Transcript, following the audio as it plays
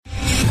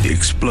The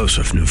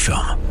explosive new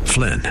film,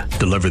 Flynn,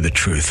 deliver the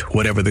truth,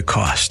 whatever the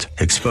cost.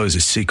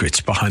 Exposes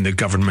secrets behind the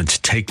government's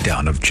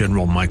takedown of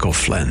General Michael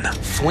Flynn.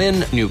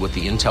 Flynn knew what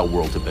the intel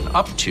world had been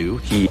up to.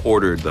 He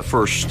ordered the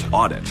first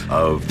audit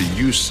of the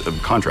use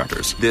of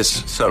contractors.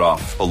 This set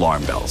off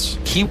alarm bells.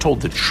 He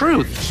told the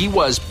truth. He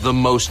was the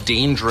most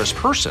dangerous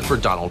person for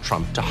Donald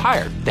Trump to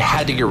hire. They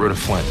had to get rid of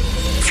Flynn.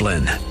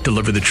 Flynn,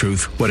 deliver the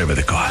truth, whatever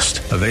the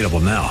cost. Available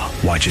now.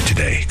 Watch it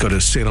today. Go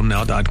to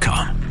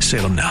salemnow.com.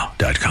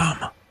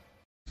 salemnow.com.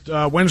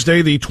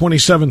 Wednesday, the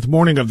 27th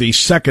morning of the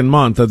second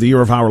month of the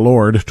year of our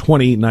Lord,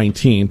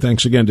 2019.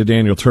 Thanks again to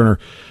Daniel Turner.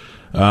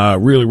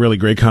 Really, really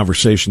great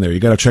conversation there.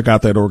 You got to check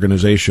out that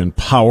organization,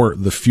 Power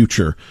the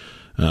Future.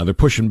 They're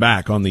pushing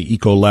back on the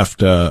eco-left,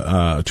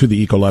 to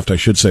the eco-left, I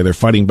should say. They're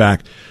fighting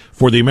back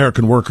for the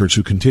American workers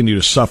who continue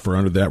to suffer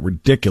under that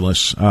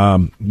ridiculous,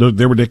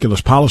 their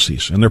ridiculous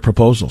policies and their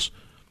proposals.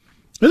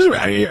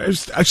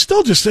 I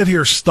still just sit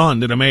here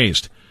stunned and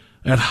amazed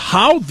at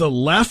how the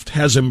left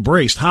has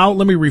embraced,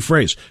 let me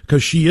rephrase,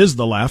 because she is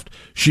the left,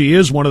 she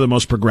is one of the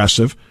most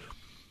progressive,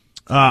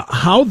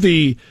 how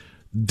the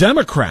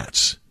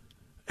Democrats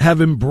have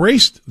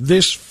embraced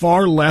this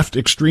far-left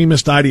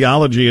extremist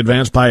ideology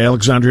advanced by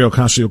Alexandria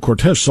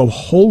Ocasio-Cortez so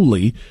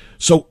wholly,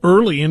 so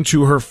early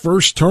into her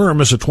first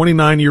term as a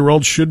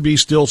 29-year-old should-be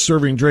still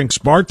serving drinks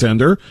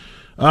bartender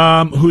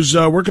who's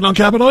working on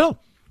Capitol Hill.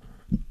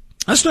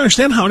 I just don't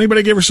understand how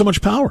anybody gave her so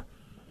much power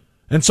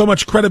and so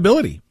much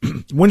credibility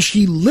when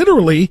she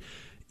literally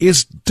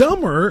is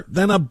dumber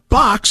than a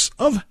box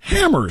of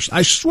hammers.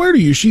 I swear to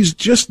you, she's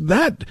just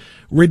that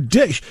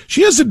ridiculous.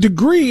 She has a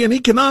degree in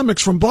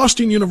economics from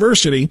Boston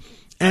University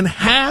and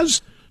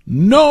has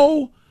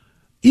no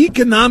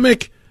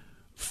economic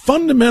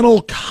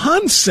fundamental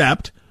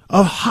concept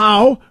of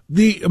how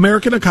the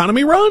American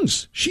economy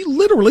runs. She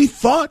literally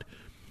thought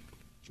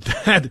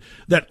that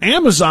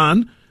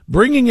Amazon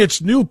bringing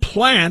its new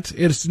plant,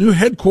 its new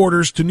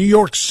headquarters to New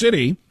York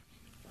City,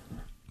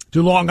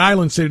 to Long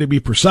Island City to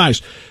be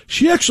precise,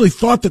 she actually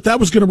thought that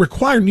was going to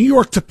require New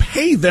York to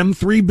pay them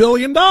 $3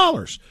 billion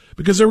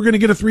because they were going to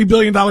get a $3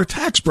 billion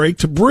tax break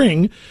to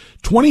bring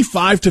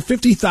 25 to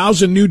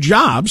 50,000 new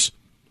jobs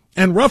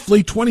and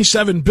roughly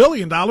 $27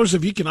 billion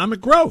of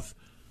economic growth.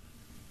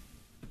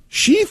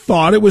 She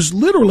thought it was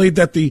literally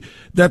that the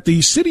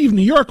city of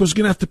New York was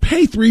going to have to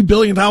pay $3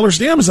 billion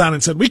to Amazon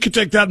and said, we could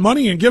take that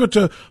money and give it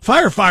to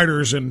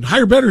firefighters and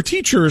hire better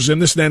teachers and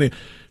this and that.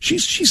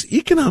 She's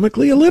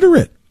economically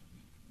illiterate.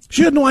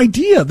 She had no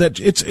idea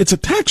that it's a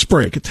tax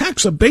break, a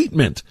tax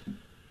abatement,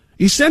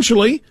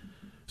 essentially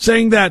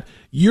saying that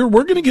we're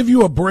going to give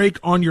you a break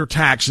on your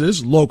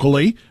taxes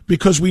locally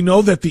because we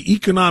know that the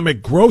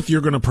economic growth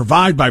you're going to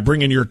provide by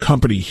bringing your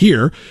company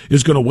here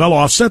is going to well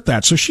offset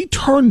that. So she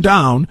turned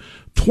down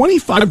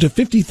 25 to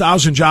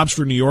 50,000 jobs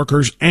for New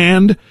Yorkers,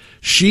 and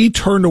she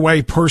turned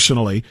away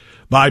personally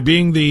by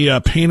being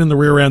the pain in the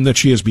rear end that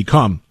she has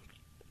become.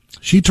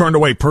 She turned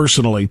away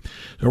personally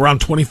around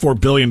 $24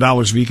 billion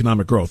of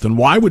economic growth. And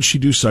why would she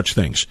do such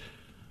things?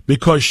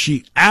 Because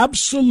she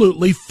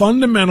absolutely,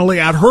 fundamentally,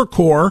 at her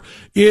core,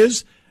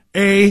 is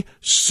a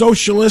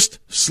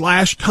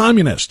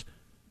socialist/communist.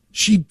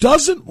 She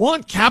doesn't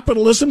want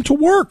capitalism to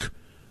work.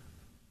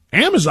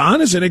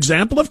 Amazon is an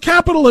example of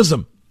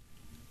capitalism.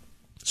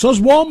 So is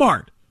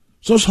Walmart.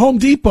 So is Home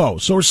Depot.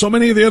 So are so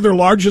many of the other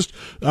largest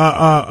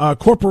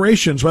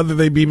corporations, whether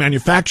they be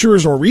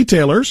manufacturers or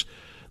retailers.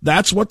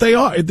 That's what they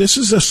are. This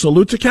is a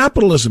salute to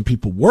capitalism.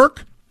 People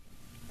work.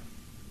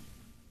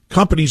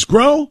 Companies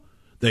grow.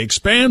 They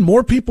expand.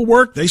 More people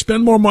work. They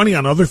spend more money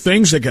on other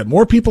things. They get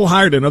more people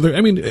hired in other.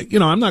 I mean,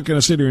 I'm not going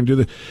to sit here and do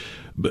the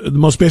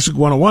most basic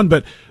 101,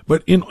 but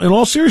in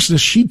all seriousness,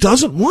 she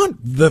doesn't want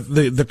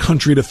the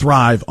country to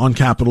thrive on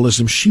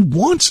capitalism. She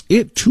wants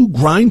it to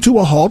grind to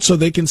a halt so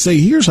they can say,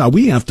 here's how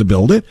we have to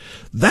build it.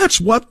 That's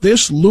what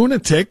this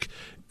lunatic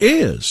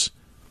is.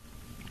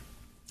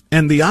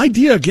 And the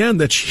idea, again,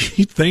 that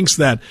she thinks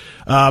that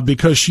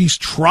because she's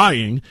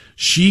trying,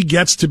 she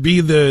gets to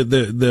be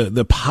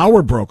the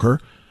power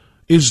broker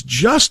is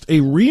just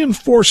a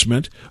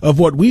reinforcement of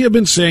what we have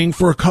been saying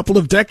for a couple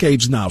of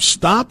decades now.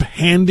 Stop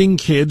handing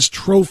kids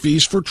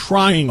trophies for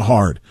trying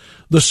hard.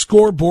 The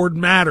scoreboard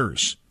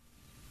matters.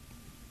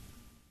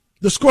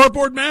 The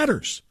scoreboard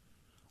matters.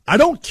 I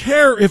don't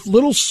care if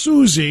little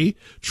Susie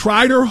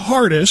tried her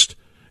hardest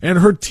and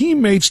her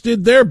teammates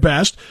did their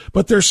best,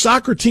 but their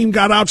soccer team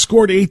got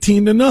outscored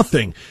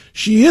 18-0.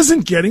 She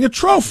isn't getting a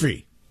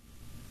trophy.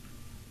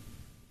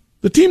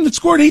 The team that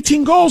scored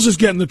 18 goals is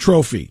getting the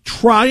trophy.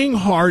 Trying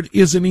hard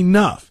isn't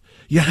enough.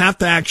 You have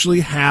to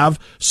actually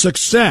have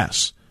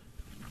success.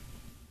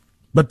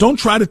 But don't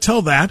try to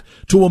tell that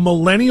to a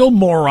millennial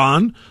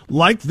moron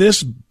like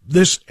this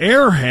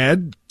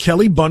airhead,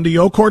 Kelly Bundy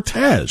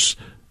Cortez.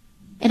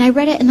 And I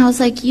read it and I was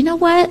like, you know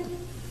what?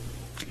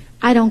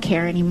 I don't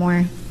care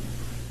anymore.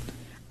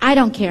 I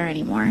don't care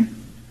anymore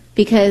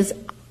because,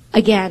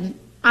 again,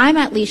 I'm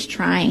at least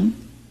trying,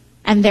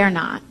 and they're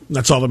not.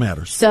 That's all that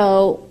matters.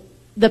 So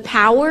the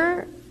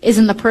power is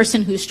in the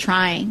person who's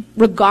trying,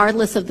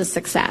 regardless of the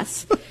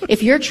success.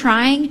 If you're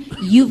trying,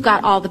 you've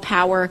got all the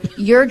power.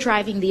 You're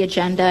driving the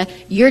agenda.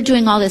 You're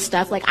doing all this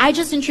stuff. Like, I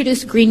just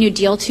introduced Green New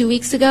Deal 2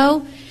 weeks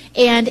ago,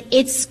 and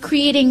it's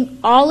creating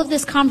all of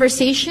this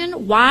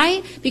conversation.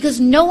 Why? Because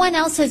no one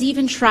else has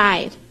even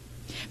tried.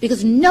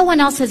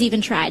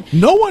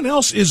 No one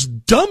else is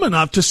dumb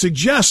enough to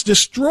suggest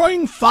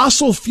destroying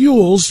fossil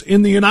fuels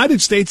in the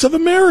United States of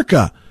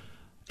America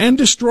and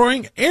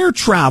destroying air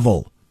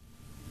travel.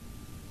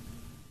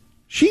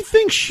 She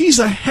thinks she's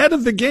ahead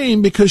of the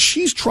game because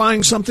she's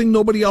trying something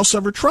nobody else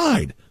ever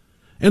tried.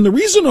 And the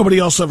reason nobody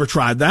else ever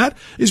tried that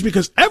is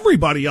because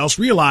everybody else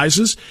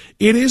realizes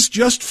it is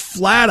just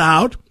flat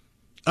out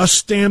a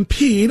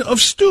stampede of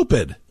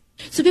stupid.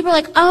 So people are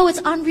like, oh, it's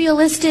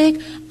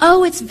unrealistic.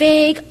 Oh, it's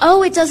vague.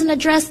 Oh, it doesn't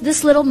address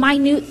this little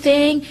minute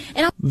thing.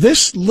 And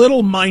this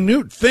little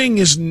minute thing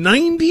is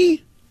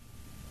 $90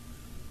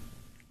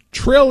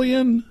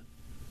 trillion.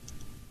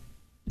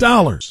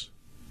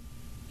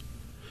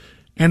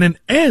 And an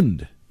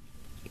end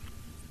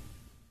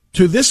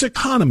to this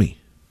economy,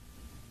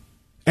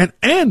 an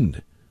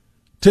end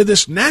to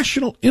this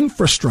national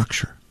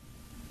infrastructure,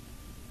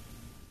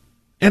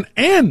 an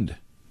end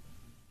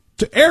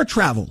to air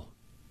travel,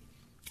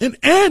 an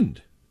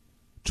end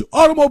to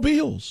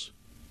automobiles,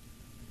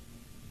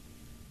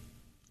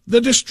 the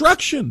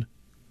destruction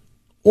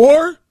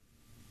or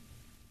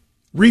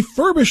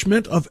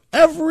refurbishment of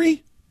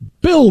every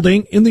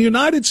building in the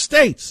United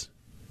States,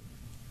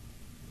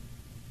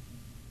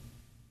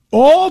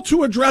 all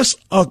to address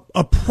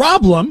a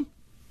problem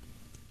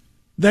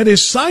that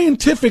is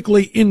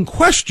scientifically in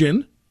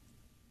question,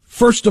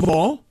 first of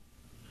all,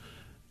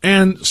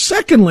 and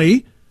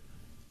secondly,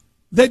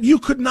 that you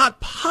could not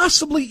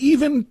possibly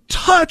even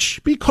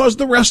touch because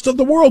the rest of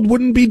the world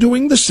wouldn't be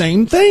doing the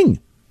same thing.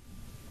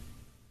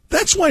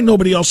 That's why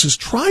nobody else has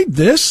tried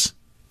this.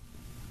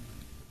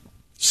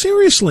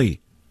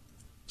 Seriously,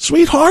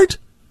 sweetheart,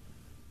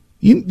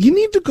 you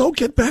need to go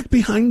get back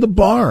behind the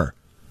bar.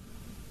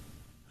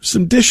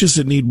 Some dishes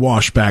that need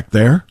washed back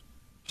there.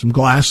 Some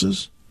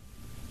glasses.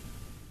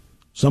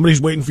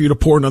 Somebody's waiting for you to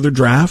pour another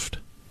draft.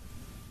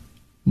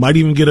 Might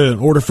even get an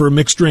order for a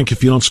mixed drink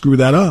if you don't screw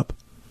that up.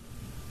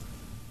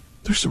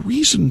 There's a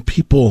reason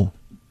people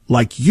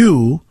like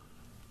you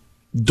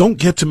don't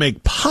get to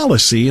make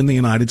policy in the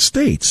United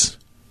States.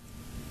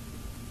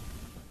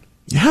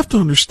 You have to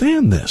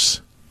understand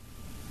this.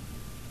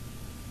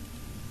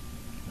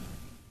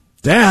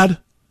 Dad,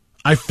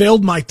 I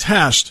failed my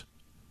test.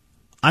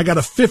 I got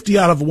a 50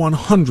 out of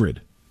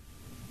 100.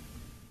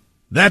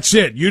 That's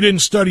it. You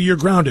didn't study, you're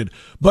grounded.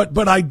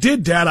 But I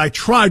did, Dad. I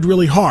tried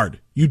really hard.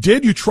 You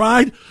did? You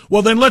tried?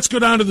 Well, then let's go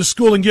down to the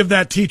school and give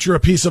that teacher a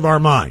piece of our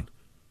mind.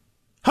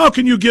 How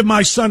can you give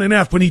my son an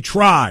F when he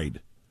tried?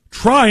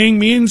 Trying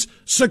means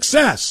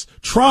success.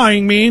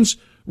 Trying means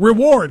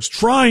rewards.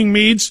 Trying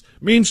means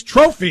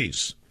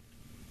trophies.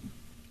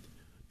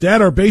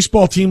 Dad, our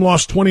baseball team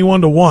lost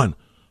 21-1.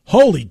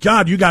 Holy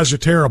God, you guys are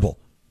terrible.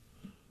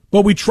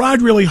 But we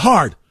tried really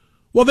hard.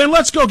 Well, then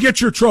let's go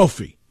get your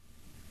trophy.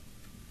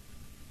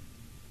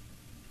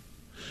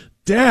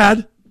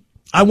 Dad,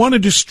 I want to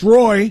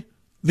destroy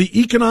the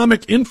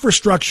economic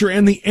infrastructure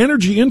and the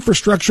energy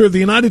infrastructure of the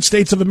United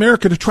States of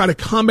America to try to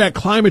combat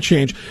climate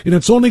change, and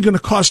it's only going to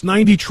cost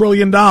 $90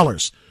 trillion. Well,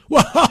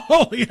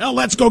 holy hell,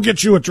 let's go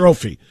get you a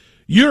trophy.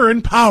 You're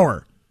in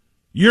power.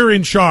 You're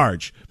in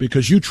charge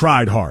because you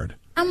tried hard.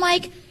 I'm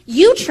like,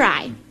 you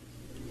try.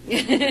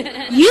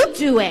 You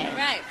do it.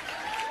 Right.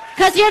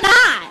 Because you're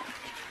not.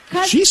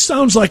 She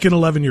sounds like an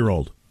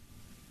 11-year-old.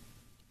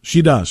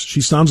 She does.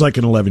 She sounds like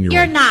an 11-year-old.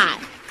 You're not.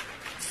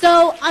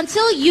 So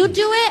until you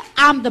do it,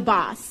 I'm the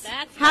boss.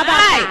 That's How about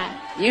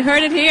that? You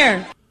heard it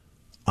here.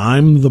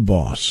 I'm the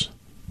boss.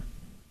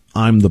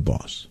 I'm the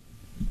boss.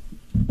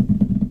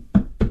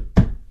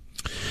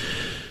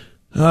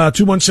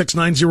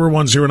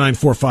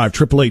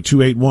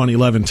 216-901-0945,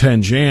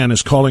 888-281-1110. Jan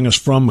is calling us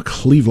from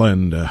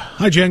Cleveland.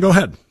 Hi, Jan. Go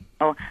ahead.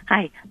 Oh,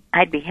 hi.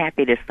 I'd be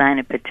happy to sign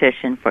a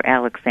petition for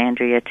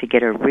Alexandria to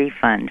get a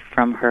refund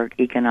from her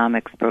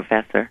economics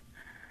professor.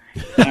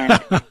 And,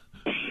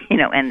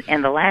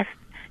 and the last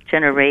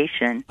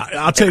generation.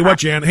 I'll tell you what,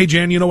 Jan. Hey,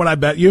 Jan, you know what I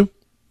bet you?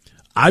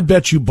 I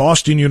bet you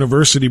Boston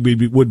University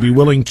would be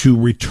willing to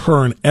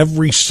return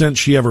every cent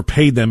she ever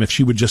paid them if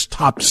she would just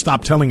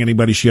stop telling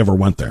anybody she ever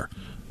went there.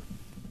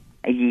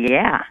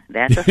 Yeah,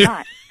 that's a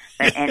thought.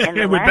 And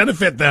it would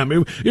benefit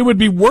them. It would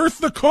be worth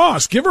the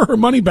cost. Give her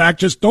money back.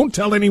 Just don't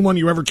tell anyone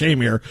you ever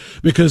came here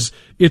because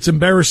it's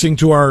embarrassing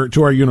to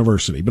our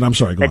university. But I'm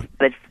sorry, go on.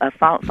 But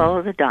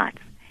follow the dots.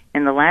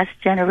 In the last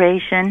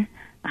generation,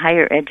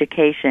 higher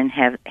education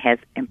has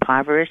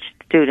impoverished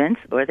students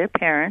or their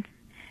parents,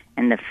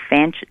 and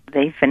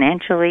they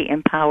financially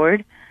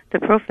empowered the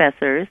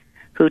professors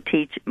who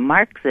teach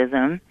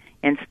Marxism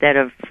instead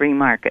of free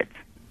markets.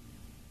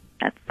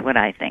 That's what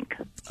I think.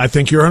 I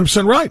think you're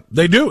 100% right.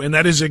 They do, and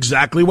that is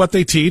exactly what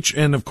they teach.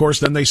 And of course,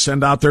 then they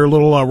send out their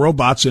little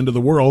robots into the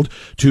world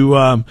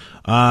to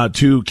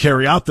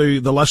carry out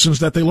the lessons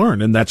that they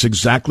learn, and that's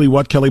exactly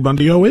what Kelly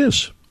Bundio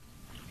is.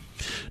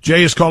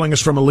 Jay is calling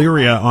us from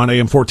Elyria on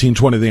AM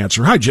 1420 The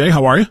Answer. Hi, Jay.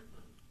 How are you?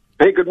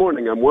 Hey, good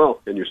morning. I'm well.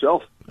 And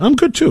yourself? I'm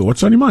good, too.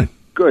 What's on your mind?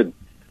 Good.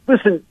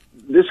 Listen,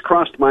 this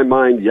crossed my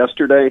mind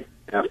yesterday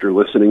after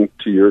listening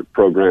to your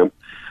program.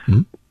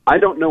 Mm-hmm. I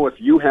don't know if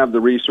you have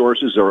the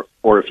resources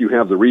or if you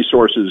have the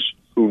resources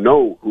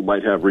who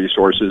might have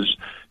resources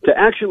to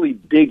actually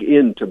dig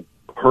into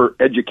her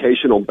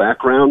educational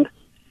background.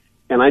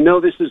 And I know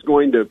this is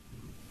going to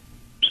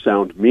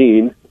sound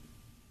mean,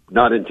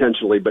 not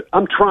intentionally, but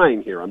I'm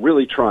trying here. I'm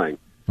really trying.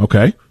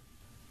 Okay.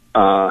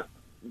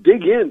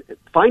 Dig in,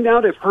 find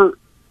out if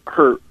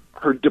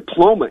her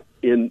diploma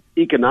in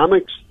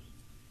economics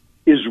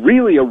is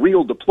really a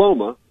real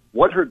diploma,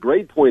 what her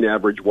grade point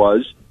average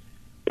was,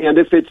 and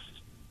if it's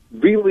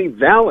really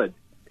valid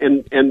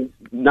and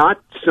not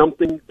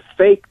something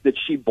fake that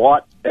she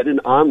bought at an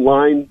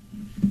online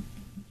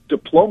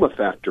diploma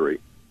factory.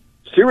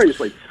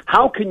 Seriously,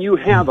 how can you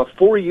have a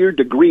 4-year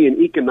degree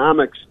in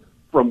economics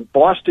from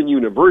Boston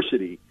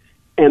University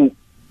and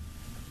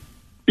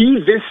be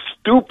this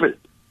stupid?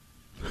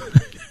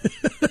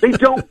 They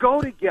don't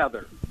go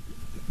together.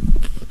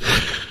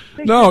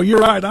 No, you're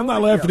right. I'm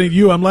not laughing at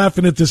you. I'm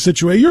laughing at the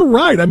situation. You're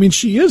right. I mean,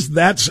 she is.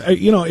 That's,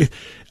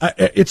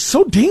 it's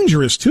so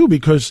dangerous, too,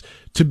 because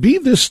to be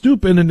this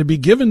stupid and to be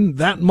given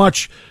that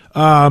much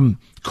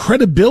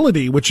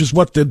credibility, which is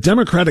what the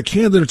Democratic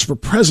candidates for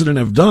president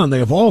have done. They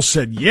have all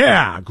said,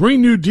 yeah,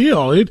 Green New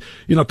Deal.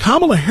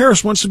 Kamala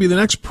Harris wants to be the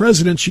next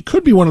president. She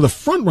could be one of the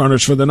front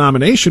runners for the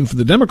nomination for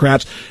the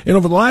Democrats. And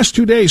over the last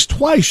 2 days,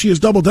 twice she has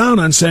doubled down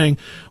on saying,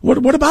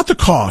 what about the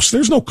cost?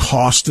 There's no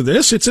cost to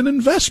this. It's an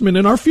investment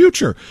in our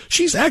future.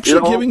 She's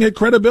actually giving it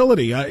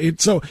credibility.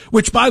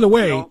 Which, by the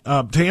way,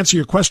 to answer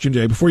your question,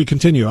 Jay, before you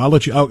continue, I'll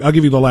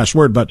give you the last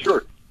word, but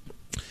sure.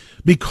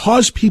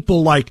 Because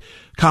people like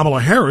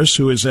Kamala Harris,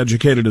 who is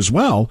educated as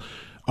well,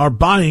 are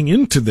buying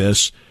into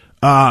this,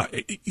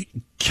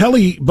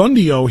 Kelly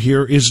Bundio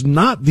here is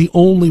not the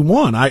only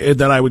one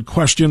that I would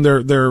question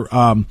their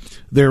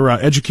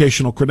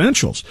educational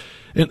credentials.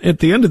 And at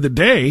the end of the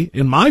day,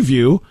 in my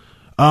view,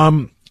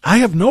 I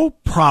have no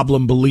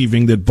problem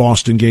believing that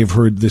Boston gave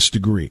her this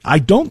degree. I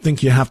don't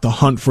think you have to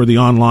hunt for the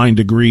online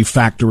degree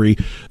factory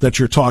that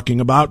you're talking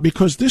about,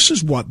 because this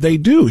is what they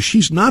do.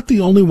 She's not the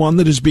only one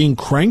that is being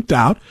cranked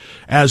out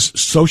as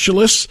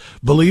socialists,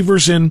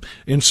 believers in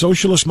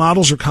socialist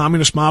models or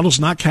communist models,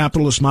 not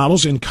capitalist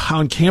models, on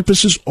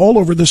campuses all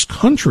over this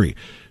country.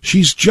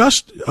 She's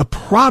just a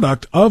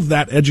product of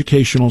that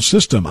educational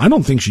system. I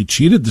don't think she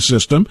cheated the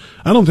system.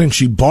 I don't think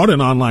she bought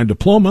an online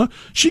diploma.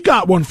 She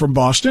got one from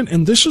Boston,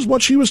 and this is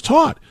what she was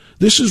taught.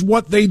 This is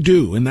what they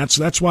do, and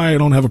that's why I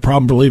don't have a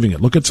problem believing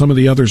it. Look at some of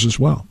the others as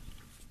well.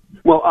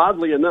 Well,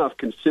 oddly enough,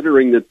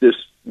 considering that this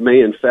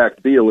may in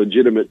fact be a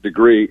legitimate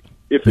degree,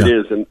 if it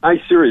is, and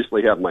I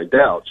seriously have my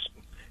doubts,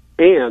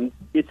 and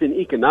it's in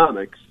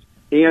economics,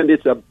 and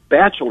it's a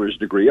bachelor's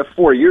degree, a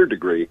 4-year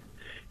degree,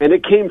 and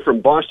it came from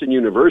Boston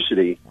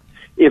University.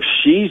 If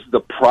she's the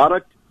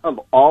product of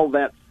all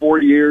that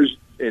 4 years,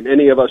 and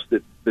any of us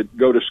that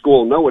go to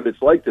school know what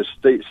it's like to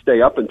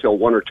stay up until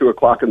 1 or 2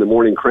 o'clock in the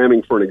morning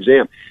cramming for an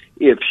exam.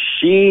 If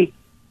she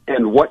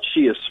and what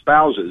she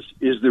espouses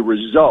is the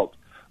result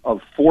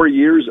of 4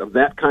 years of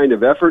that kind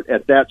of effort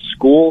at that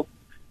school,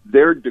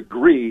 their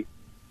degree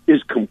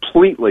is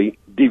completely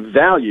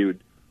devalued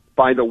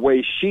by the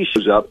way she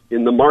shows up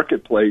in the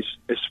marketplace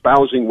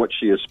espousing what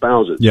she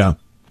espouses. Yeah.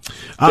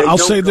 I'll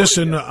say this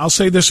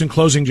in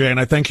closing, Jay,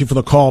 and I thank you for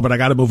the call, but I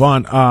got to move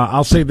on.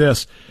 I'll say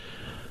this.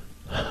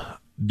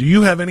 Do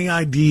you have any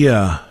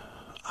idea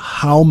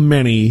how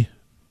many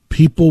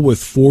people with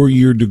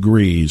 4-year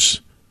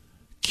degrees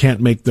can't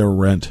make their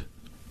rent?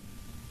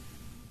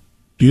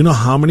 Do you know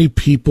how many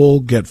people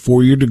get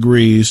 4-year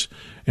degrees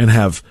and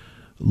have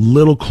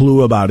little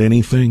clue about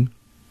anything?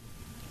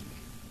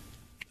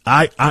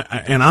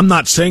 And I'm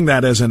not saying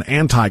that as an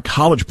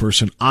anti-college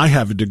person. I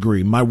have a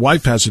degree. My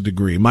wife has a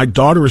degree. My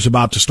daughter is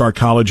about to start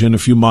college in a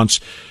few months.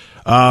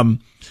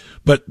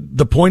 But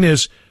the point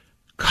is,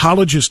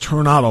 colleges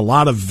turn out a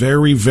lot of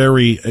very,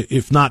 very,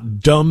 if not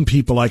dumb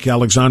people like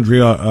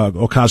Alexandria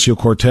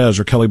Ocasio-Cortez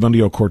or Kelly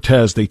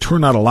Bundio-Cortez. They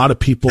turn out a lot of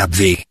people.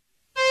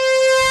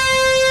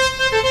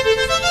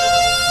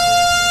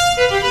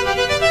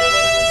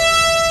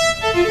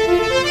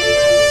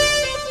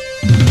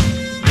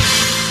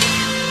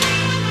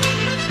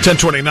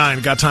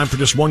 10:29. Got time for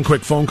just one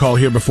quick phone call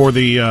here before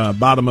the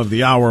bottom of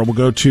the hour. We'll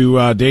go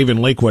to Dave in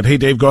Lakewood. Hey,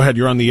 Dave, go ahead.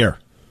 You're on the air.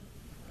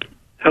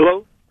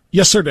 Hello?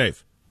 Yes, sir,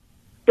 Dave.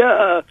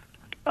 Yeah,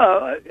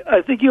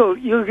 I think you'll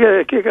get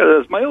a kick out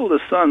of this. My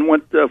oldest son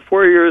went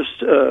 4 years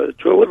to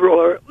a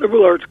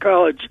liberal arts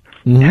college,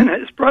 and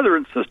his brother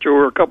and sister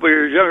were a couple of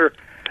years younger.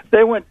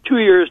 They went 2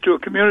 years to a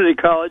community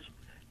college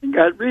and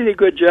got really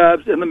good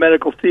jobs in the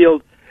medical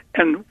field.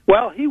 And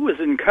while he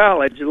was in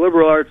college, in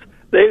liberal arts,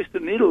 they used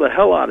to needle the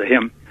hell out of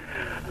him.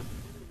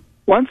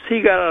 Once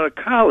he got out of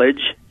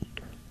college,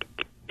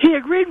 he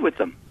agreed with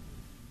them.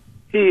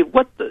 He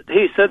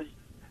said,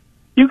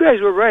 "You guys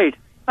were right.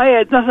 I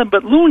had nothing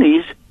but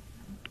loonies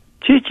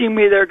teaching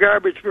me their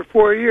garbage for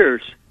 4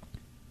 years."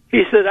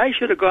 He said, I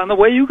should have gone the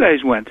way you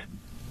guys went.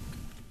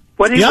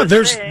 What he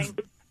was saying,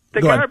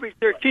 the garbage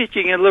they're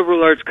teaching in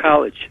liberal arts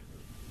college.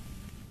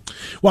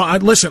 Well,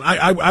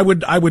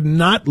 I would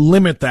not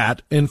limit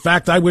that. In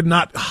fact, I would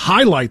not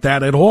highlight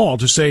that at all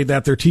to say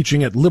that they're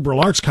teaching at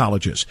liberal arts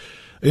colleges.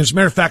 As a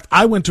matter of fact,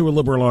 I went to a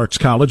liberal arts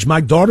college.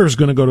 My daughter's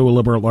going to go to a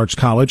liberal arts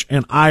college,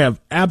 and I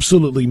have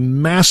absolutely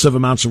massive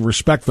amounts of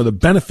respect for the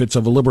benefits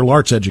of a liberal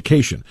arts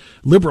education.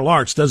 Liberal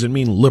arts doesn't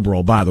mean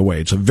liberal, by the way.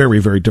 It's a very,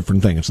 very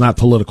different thing. It's not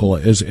political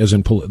as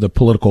in the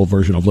political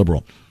version of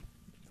liberal.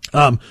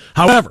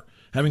 However,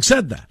 having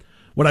said that,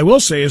 what I will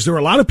say is there are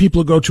a lot of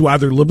people who go to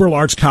either liberal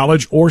arts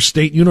college or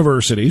state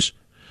universities,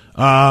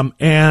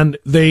 and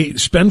they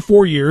spend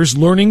 4 years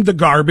learning the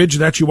garbage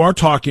that you are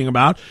talking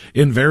about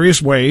in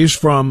various ways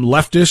from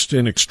leftist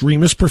and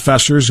extremist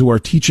professors who are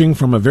teaching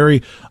from a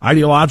very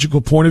ideological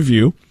point of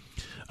view,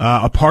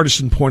 a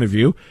partisan point of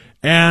view,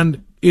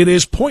 and it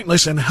is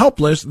pointless and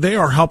helpless. They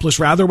are helpless,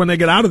 rather, when they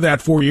get out of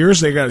that 4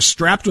 years. They got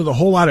strapped with a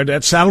whole lot of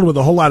debt, saddled with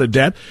a whole lot of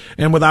debt,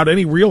 and without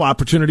any real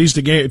opportunities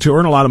to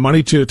earn a lot of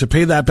money to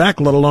pay that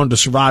back, let alone to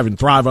survive and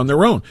thrive on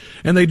their own.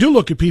 And they do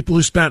look at people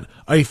who spent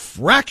a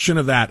fraction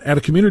of that at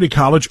a community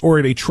college or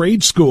at a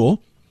trade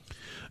school,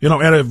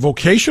 at a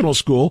vocational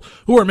school,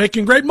 who are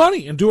making great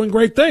money and doing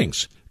great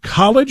things.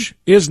 College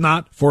is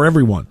not for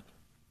everyone.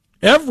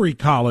 Every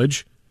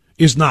college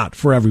is not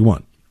for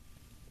everyone,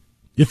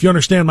 if you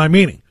understand my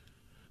meaning.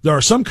 There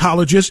are some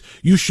colleges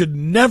you should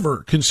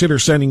never consider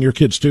sending your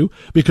kids to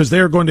because they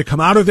are going to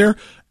come out of there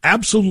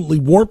absolutely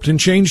warped and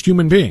changed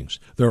human beings.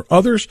 There are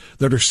others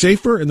that are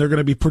safer, and they're going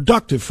to be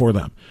productive for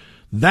them.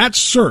 That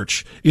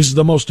search is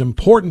the most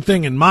important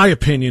thing, in my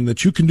opinion,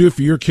 that you can do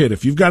for your kid.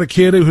 If you've got a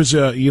kid who's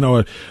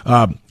a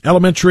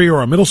elementary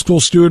or a middle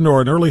school student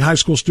or an early high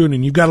school student,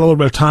 and you've got a little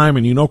bit of time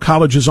and you know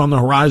college is on the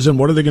horizon,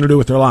 what are they going to do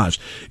with their lives?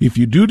 If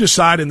you do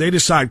decide and they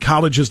decide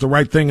college is the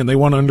right thing and they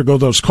want to undergo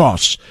those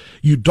costs,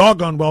 you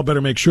doggone well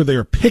better make sure they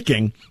are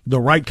picking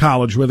the right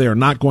college where they are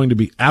not going to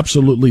be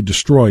absolutely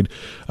destroyed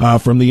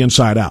from the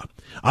inside out.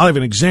 I'll have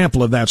an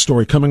example of that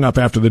story coming up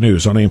after the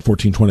news on AM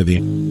 1420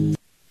 The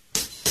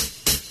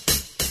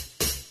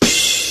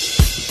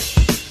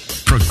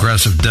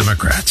Progressive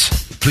Democrats,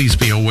 please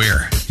be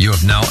aware you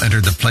have now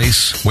entered the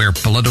place where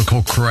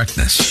political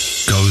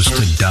correctness goes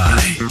to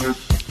die.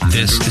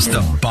 This is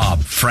the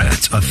Bob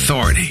Frantz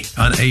Authority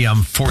on AM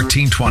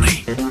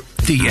 1420.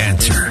 The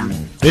Answer.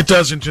 It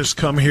doesn't just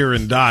come here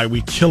and die.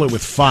 We kill it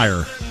with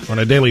fire on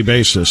a daily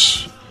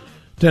basis.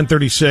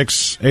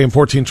 1036, AM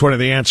 1420,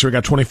 The Answer. We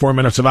got 24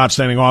 minutes of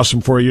outstanding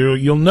awesome for you.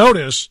 You'll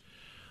notice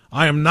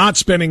I am not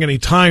spending any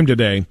time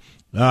today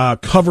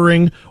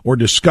covering or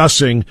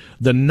discussing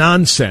the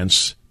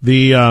nonsense,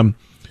 the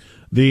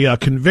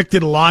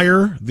convicted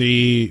liar,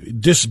 the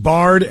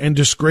disbarred and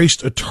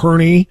disgraced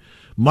attorney,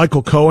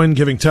 Michael Cohen,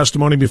 giving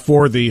testimony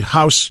before the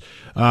House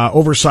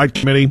Oversight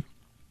Committee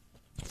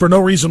for no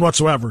reason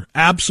whatsoever.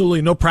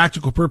 Absolutely no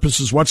practical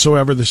purposes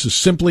whatsoever. This is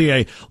simply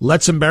a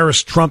let's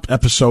embarrass Trump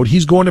episode.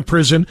 He's going to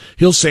prison.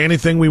 He'll say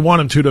anything we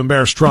want him to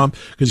embarrass Trump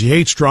because he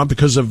hates Trump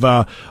because of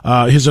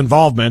his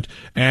involvement,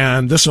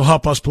 and this will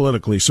help us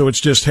politically. So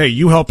it's just, hey,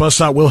 you help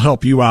us out, we'll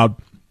help you out.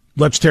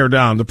 Let's tear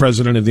down the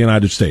President of the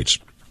United States.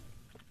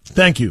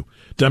 Thank you,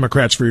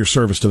 Democrats, for your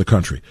service to the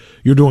country.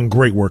 You're doing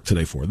great work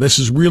today for it. This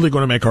is really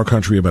going to make our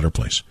country a better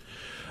place.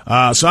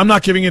 So I'm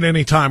not giving it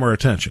any time or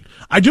attention.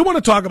 I do want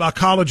to talk about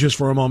colleges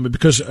for a moment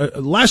because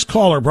last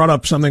caller brought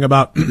up something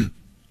about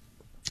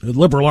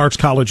liberal arts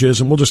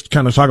colleges, and we'll just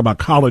kind of talk about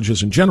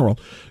colleges in general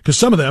because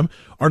some of them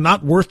are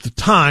not worth the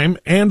time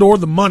and or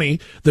the money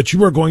that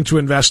you are going to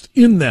invest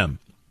in them,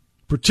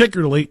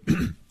 particularly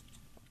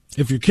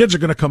if your kids are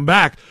going to come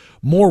back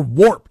more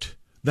warped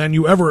than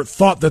you ever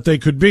thought that they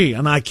could be.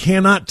 And I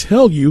cannot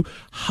tell you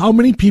how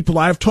many people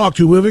I have talked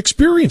to who have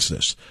experienced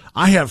this.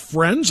 I have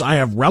friends, I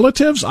have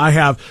relatives, I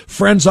have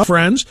friends of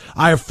friends,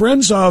 I have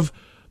friends of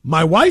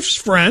my wife's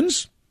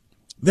friends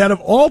that have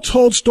all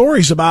told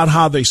stories about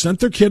how they sent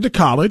their kid to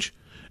college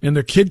and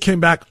their kid came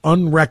back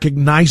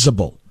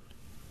unrecognizable.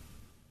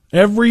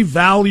 Every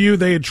value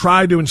they had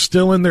tried to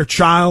instill in their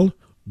child,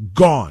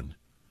 gone.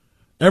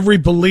 Every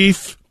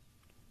belief,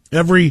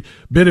 every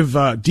bit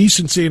of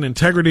decency and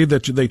integrity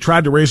that they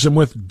tried to raise them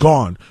with,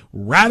 gone.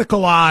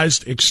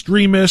 Radicalized,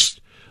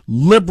 extremist,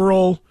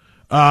 liberal,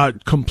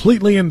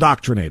 completely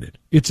indoctrinated.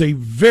 It's a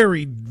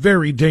very,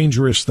 very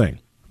dangerous thing.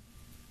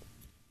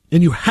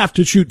 And you have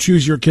to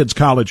choose your kid's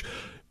college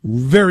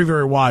very,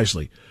 very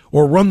wisely,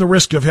 or run the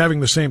risk of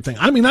having the same thing.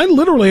 I mean, I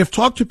literally have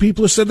talked to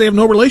people who said they have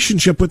no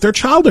relationship with their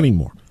child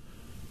anymore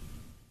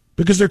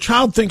because their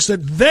child thinks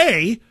that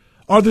they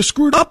are the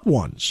screwed up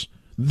ones.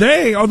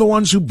 They are the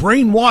ones who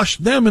brainwashed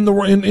them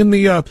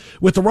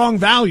with the wrong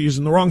values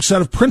and the wrong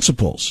set of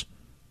principles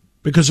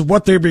because of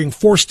what they're being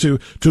forced to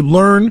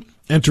learn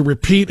and to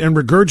repeat and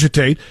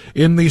regurgitate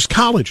in these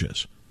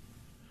colleges.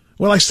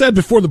 Well, I said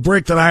before the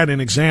break that I had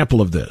an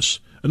example of this.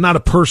 Not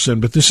a person,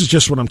 but this is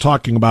just what I'm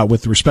talking about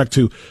with respect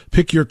to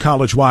pick your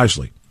college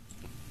wisely.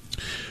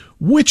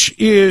 Which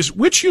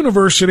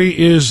university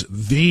is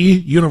the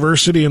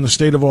university in the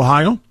state of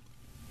Ohio?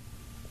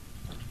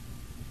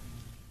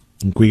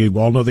 I think we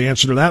all know the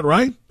answer to that,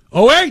 right?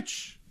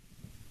 O-H-I-O.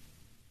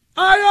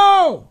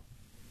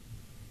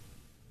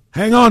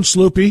 Hang on,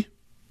 Sloopy.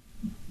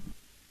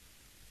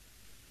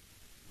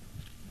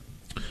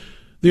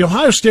 The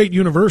Ohio State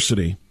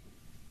University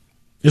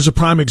is a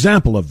prime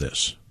example of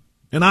this.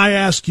 And I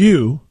ask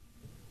you,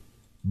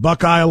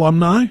 Buckeye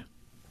alumni,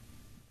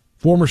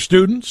 former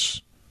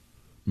students,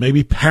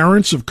 maybe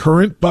parents of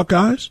current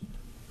Buckeyes,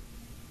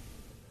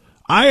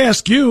 I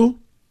ask you,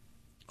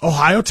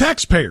 Ohio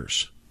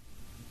taxpayers,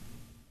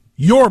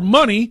 your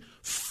money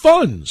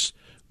funds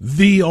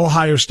the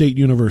Ohio State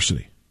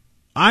University.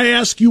 I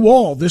ask you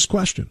all this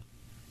question.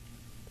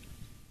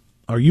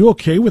 Are you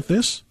okay with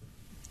this?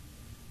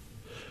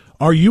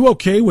 Are you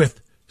okay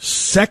with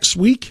Sex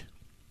Week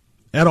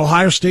at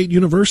Ohio State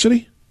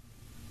University?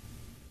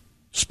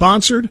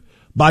 Sponsored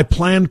by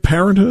Planned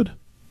Parenthood?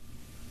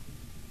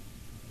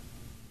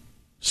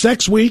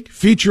 Sex Week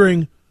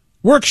featuring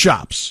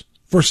workshops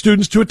for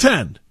students to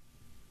attend,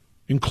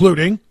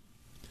 including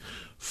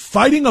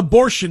Fighting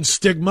Abortion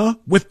Stigma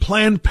with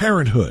Planned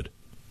Parenthood,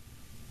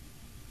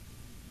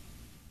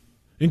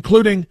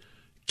 including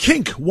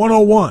Kink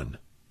 101.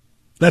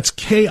 That's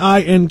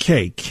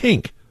K-I-N-K,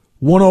 Kink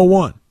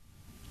 101.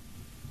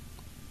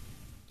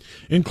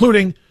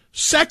 Including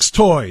Sex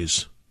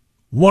Toys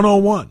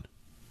 101.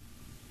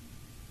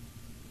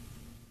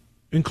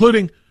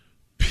 Including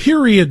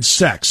Period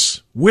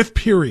Sex with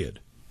Period.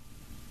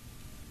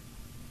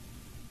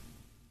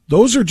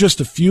 Those are just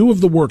a few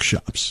of the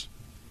workshops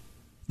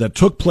that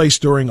took place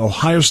during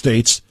Ohio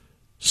State's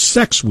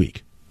Sex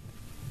Week.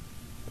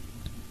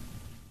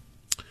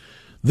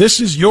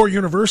 This is your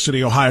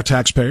university, Ohio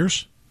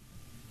taxpayers,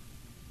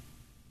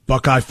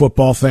 Buckeye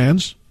football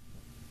fans,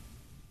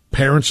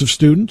 parents of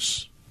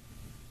students,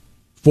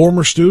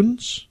 former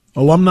students,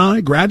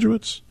 alumni,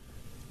 graduates.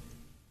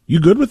 You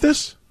good with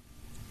this?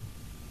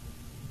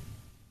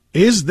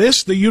 Is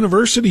this the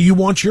university you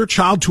want your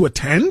child to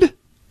attend?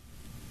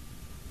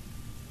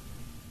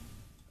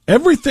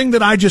 Everything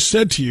that I just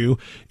said to you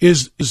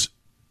is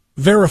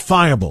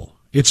verifiable.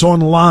 It's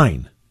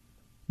online.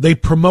 They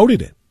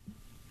promoted it.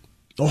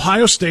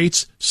 Ohio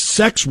State's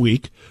Sex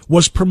Week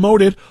was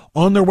promoted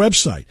on their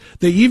website.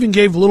 They even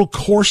gave little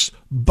course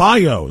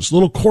bios,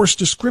 little course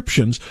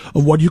descriptions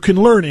of what you can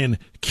learn in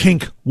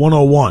Kink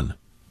 101.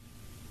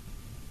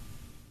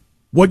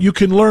 What you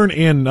can learn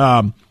in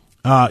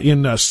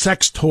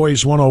Sex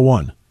Toys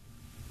 101.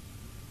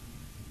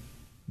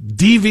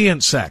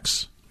 Deviant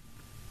sex.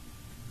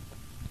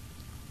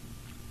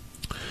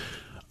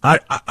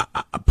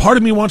 Part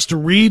of me wants to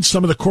read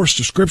some of the course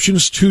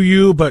descriptions to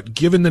you, but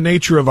given the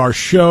nature of our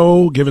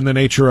show, given the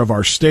nature of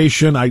our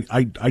station, I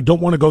don't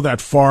want to go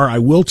that far. I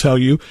will tell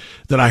you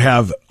that I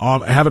have it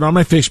on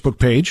my Facebook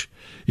page.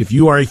 If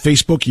you are a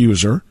Facebook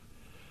user,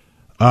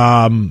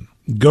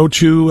 go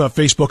to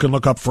Facebook and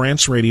look up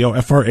France Radio,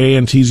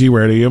 F-R-A-N-T-Z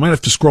Radio. You might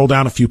have to scroll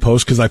down a few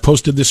posts because I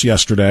posted this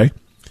yesterday.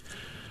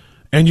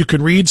 And you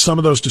can read some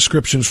of those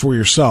descriptions for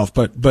yourself,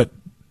 but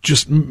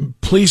just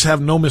please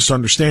have no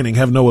misunderstanding,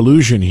 have no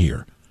illusion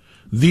here.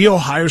 The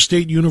Ohio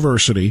State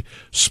University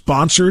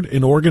sponsored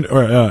an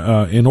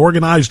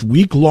organized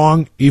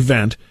week-long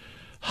event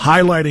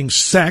highlighting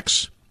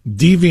sex,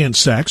 deviant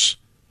sex,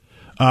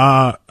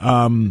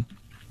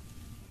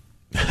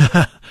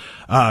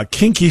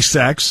 kinky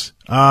sex,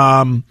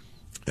 and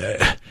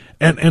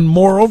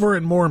moreover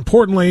and more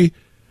importantly,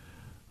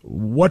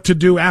 what to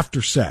do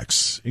after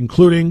sex,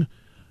 including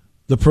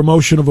the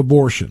promotion of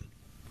abortion.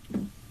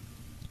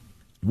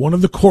 One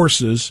of the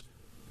courses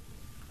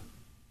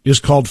is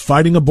called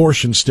Fighting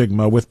Abortion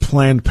Stigma with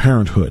Planned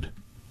Parenthood.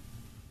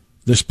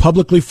 This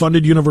publicly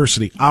funded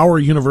university,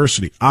 our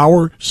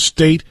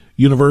state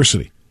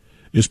university,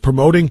 is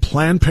promoting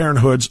Planned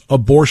Parenthood's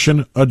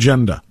abortion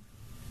agenda.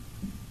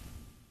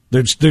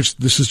 This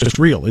is just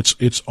real.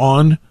 It's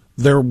on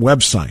their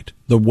website,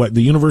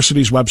 the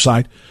university's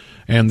website,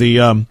 and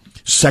the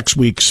Sex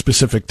Week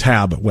specific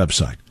tab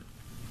website.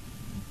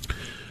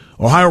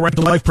 Ohio Right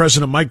to Life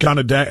President Mike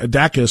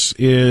Gonadakis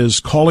is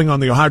calling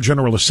on the Ohio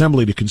General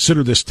Assembly to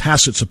consider this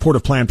tacit support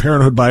of Planned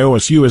Parenthood by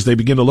OSU as they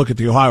begin to look at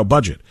the Ohio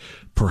budget.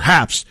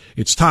 Perhaps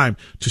it's time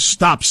to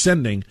stop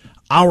sending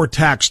our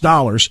tax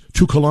dollars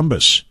to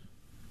Columbus,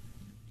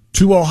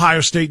 to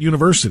Ohio State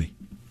University.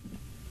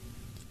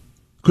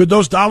 Could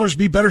those dollars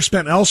be better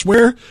spent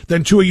elsewhere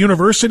than to a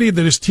university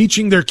that is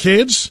teaching their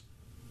kids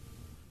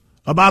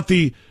about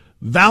the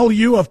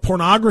value of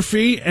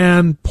pornography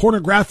and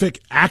pornographic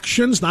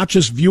actions, not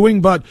just viewing,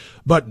 but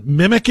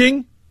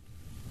mimicking?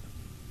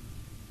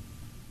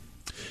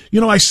 You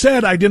know, I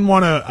said I didn't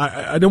want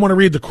to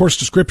read the course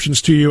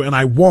descriptions to you, and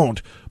I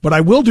won't, but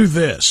I will do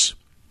this.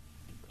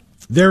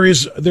 There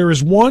is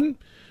one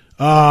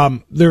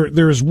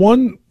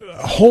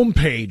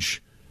homepage.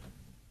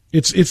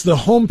 It's the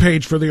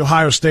homepage for the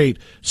Ohio State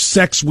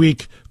Sex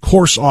Week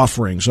course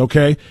offerings,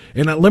 okay?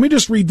 And let me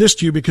just read this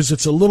to you because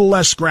it's a little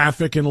less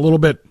graphic and a little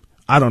bit,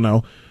 I don't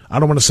know. I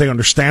don't want to say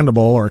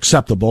understandable or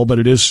acceptable, but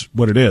it is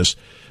what it is.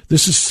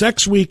 This is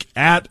Sex Week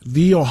at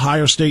The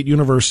Ohio State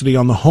University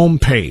on the home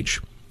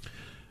page.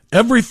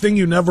 Everything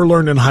you never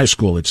learned in high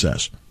school, it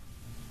says.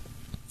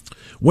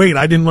 Wait,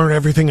 I didn't learn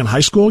everything in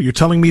high school? You're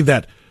telling me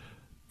that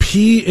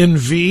P and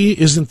V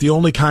isn't the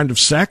only kind of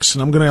sex?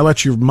 And I'm going to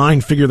let your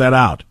mind figure that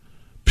out.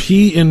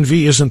 P and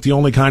V isn't the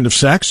only kind of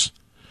sex?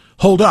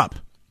 Hold up.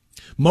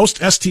 Most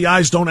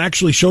STIs don't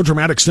actually show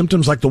dramatic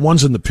symptoms like the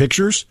ones in the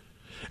pictures.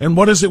 And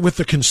what is it with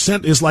the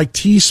consent is like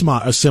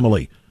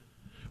T-simile?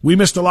 We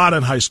missed a lot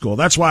in high school.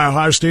 That's why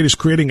Ohio State is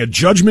creating a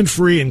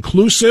judgment-free,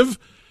 inclusive,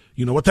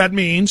 you know what that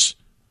means,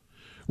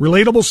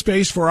 relatable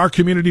space for our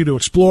community to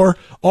explore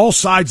all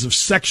sides of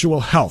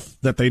sexual health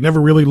that they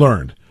never really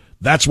learned.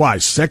 That's why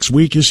Sex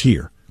Week is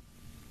here.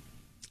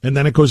 And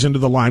then it goes into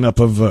the lineup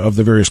of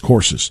the various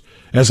courses.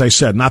 As I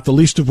said, not the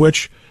least of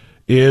which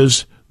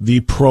is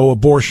the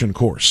pro-abortion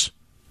course.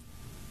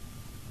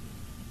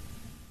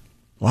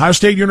 Ohio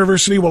State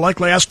University will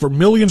likely ask for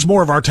millions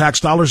more of our tax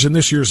dollars in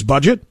this year's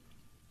budget.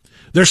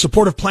 Their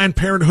support of Planned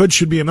Parenthood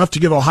should be enough to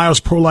give Ohio's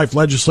pro-life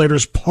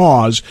legislators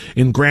pause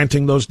in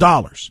granting those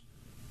dollars.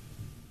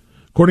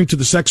 According to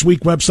the Sex Week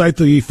website,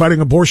 the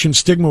Fighting Abortion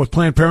Stigma with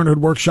Planned Parenthood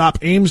workshop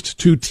aims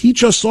to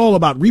teach us all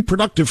about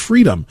reproductive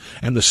freedom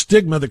and the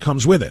stigma that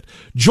comes with it.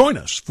 Join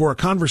us for a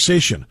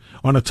conversation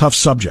on a tough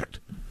subject.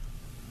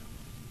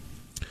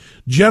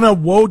 Jenna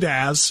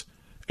Wodaz,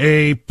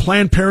 a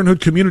Planned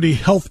Parenthood community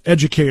health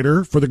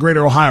educator for the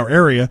greater Ohio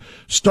area,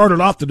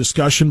 started off the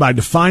discussion by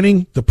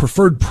defining the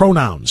preferred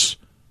pronouns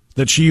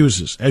that she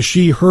uses as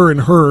she, her,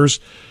 and hers.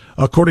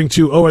 According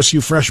to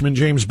OSU freshman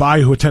James Bai,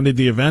 who attended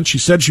the event, she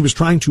said she was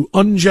trying to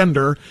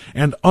ungender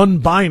and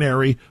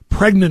unbinary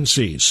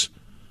pregnancies.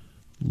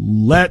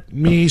 Let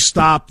me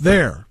stop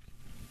there.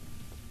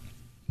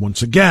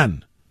 Once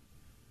again,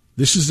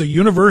 this is a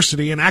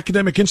university, an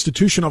academic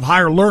institution of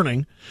higher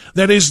learning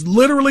that is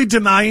literally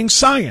denying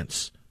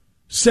science,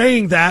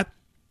 saying that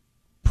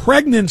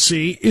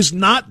pregnancy is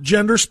not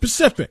gender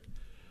specific,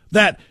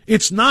 that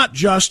it's not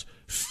just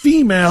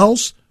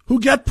females who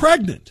get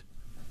pregnant.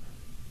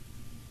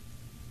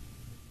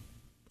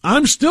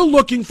 I'm still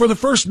looking for the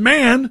first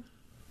man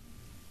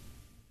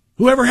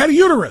who ever had a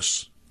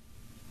uterus.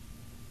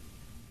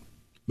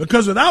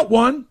 Because without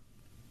one,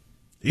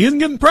 he isn't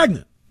getting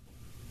pregnant.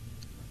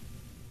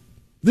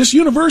 This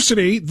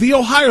university, the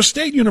Ohio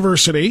State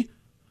University,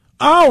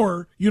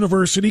 our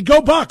university,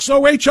 go Bucks,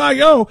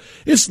 OHIO,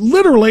 is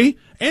literally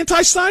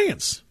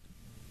anti-science.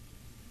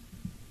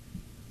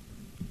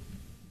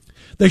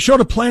 They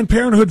showed a Planned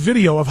Parenthood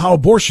video of how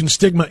abortion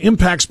stigma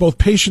impacts both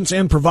patients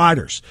and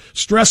providers,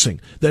 stressing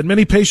that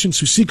many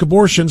patients who seek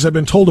abortions have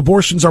been told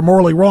abortions are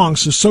morally wrong,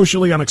 so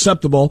socially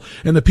unacceptable,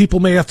 and that people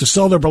may have to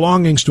sell their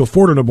belongings to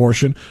afford an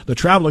abortion, the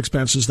travel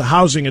expenses, the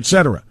housing,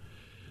 etc.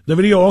 The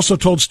video also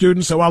told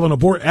students that while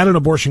at an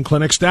abortion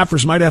clinic,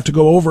 staffers might have to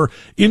go over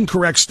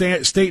incorrect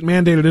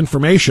state-mandated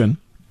information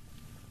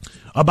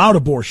about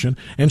abortion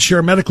and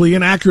share medically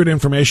inaccurate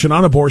information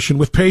on abortion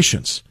with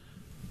patients.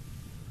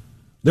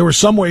 There were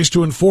some ways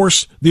to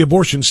enforce the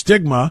abortion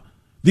stigma.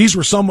 These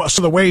were some of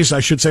the ways,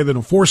 I should say, that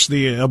enforce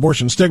the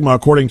abortion stigma,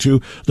 according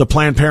to the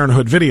Planned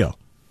Parenthood video.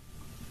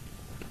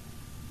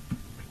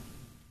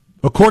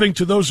 According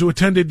to those who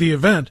attended the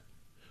event,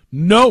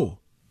 no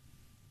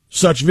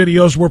such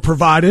videos were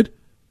provided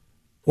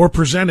or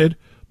presented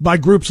by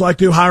groups like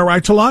the Ohio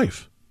Right to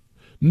Life.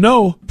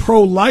 No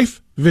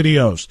pro-life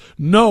videos.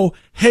 No,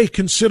 hey,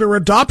 consider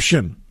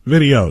adoption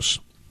videos.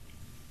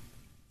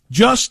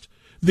 Just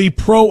the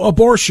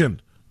pro-abortion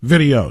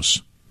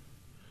videos.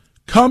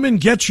 Come and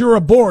get your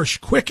abortion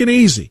quick and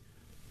easy.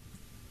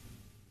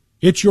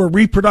 It's your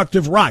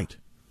reproductive right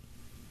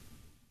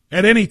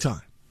at any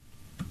time.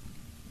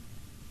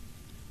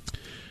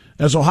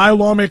 As Ohio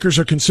lawmakers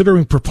are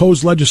considering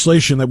proposed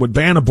legislation that would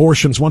ban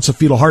abortions once a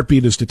fetal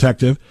heartbeat is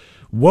detected,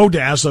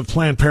 Wodaz of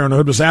Planned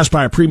Parenthood was asked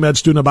by a pre-med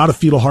student about a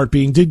fetal heart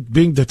being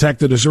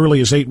detected as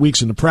early as 8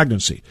 weeks into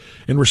pregnancy.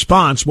 In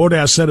response,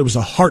 Wodaz said it was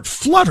a heart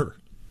flutter.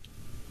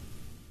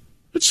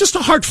 It's just a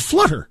heart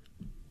flutter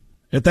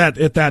at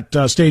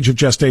that stage of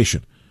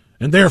gestation.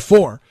 And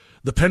therefore,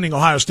 the pending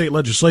Ohio State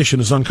legislation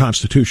is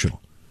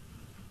unconstitutional.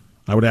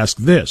 I would ask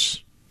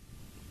this.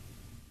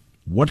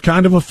 What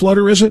kind of a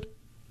flutter is it?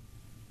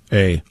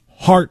 A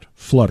heart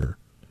flutter.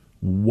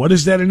 What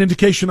is that an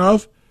indication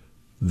of?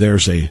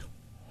 There's a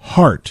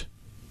heart.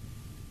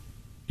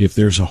 If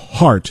there's a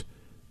heart,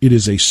 it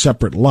is a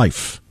separate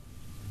life.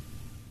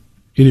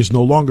 It is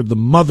no longer the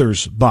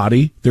mother's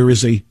body. There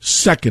is a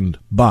second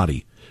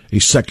body, a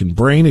second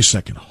brain, a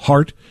second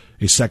heart,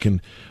 a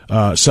second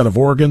set of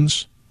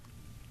organs,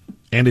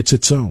 and it's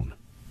its own.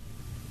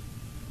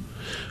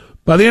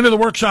 By the end of the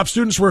workshop,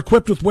 students were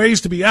equipped with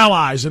ways to be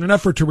allies in an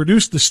effort to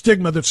reduce the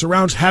stigma that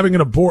surrounds having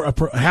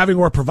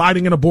or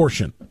providing an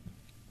abortion.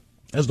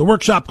 As the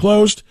workshop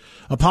closed,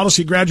 a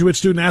policy graduate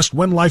student asked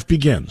when life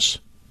begins.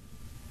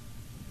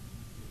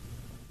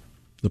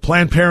 The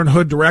Planned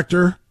Parenthood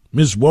director,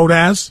 Ms.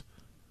 Wodaz,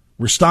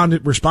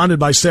 responded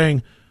by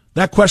saying,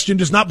 that question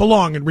does not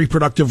belong in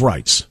reproductive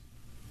rights.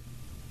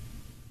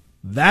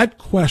 That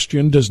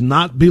question does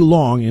not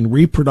belong in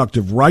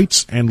reproductive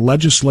rights and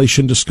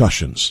legislation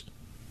discussions.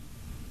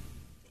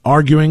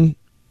 Arguing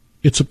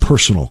It's a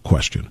personal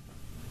question.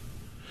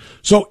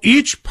 So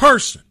each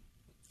person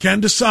can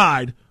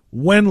decide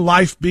when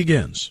life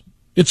begins.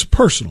 It's a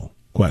personal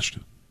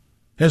question.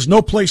 It has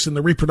no place in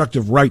the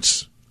reproductive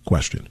rights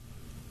question.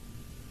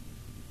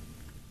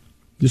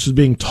 This is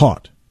being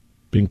taught,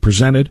 being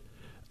presented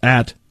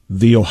at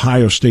The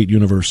Ohio State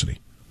University.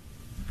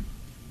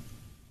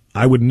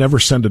 I would never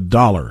send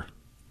 $1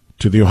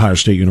 to The Ohio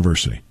State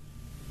University.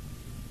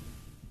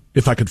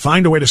 If I could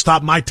find a way to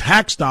stop my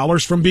tax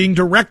dollars from being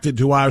directed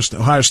to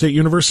Ohio State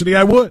University,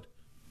 I would.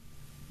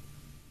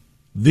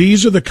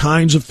 These are the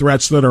kinds of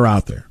threats that are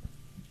out there.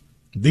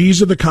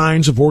 These are the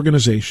kinds of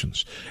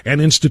organizations and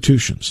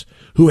institutions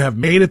who have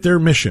made it their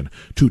mission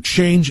to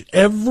change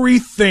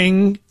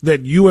everything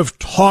that you have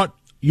taught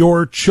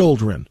your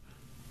children.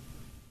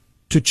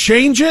 To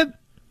change it,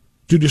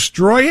 to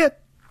destroy it,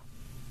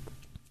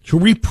 to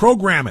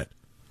reprogram it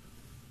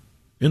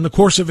in the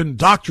course of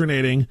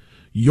indoctrinating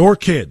your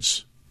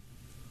kids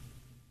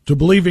to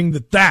believing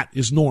that that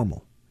is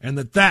normal and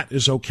that that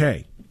is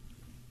okay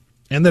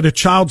and that a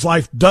child's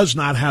life does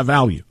not have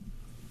value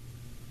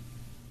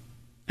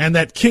and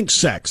that kink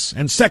sex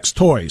and sex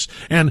toys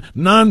and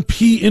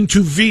non-P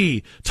into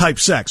V type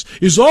sex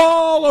is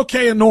all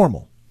okay and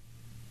normal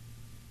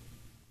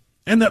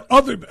and that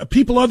other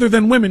people other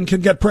than women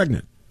can get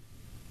pregnant.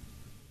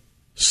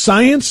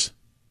 Science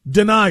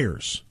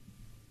deniers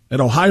at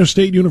Ohio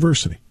State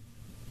University.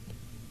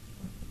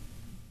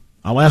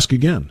 I'll ask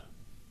again.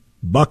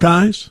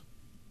 Buckeyes?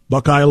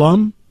 Buckeye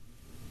alum?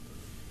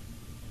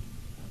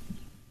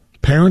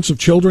 Parents of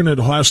children at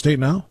Ohio State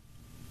now?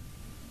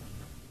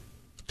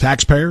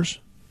 Taxpayers?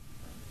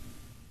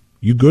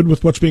 You good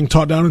with what's being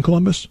taught down in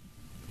Columbus?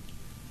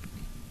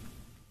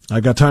 I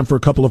got time for a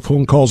couple of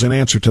phone calls in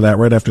answer to that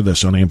right after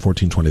this on AM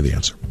 1420 The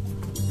Answer.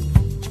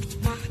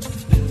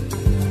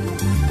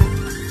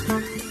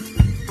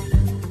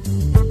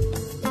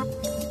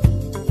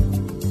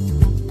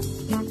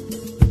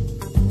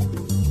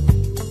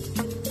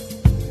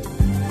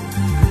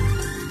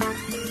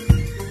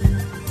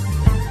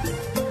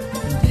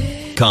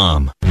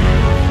 Com.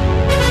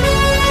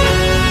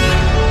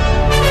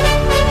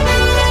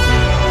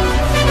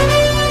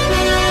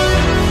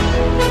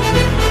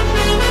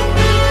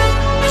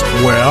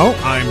 Well,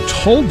 I'm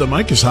told the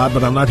mic is hot,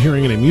 but I'm not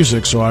hearing any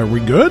music. So are we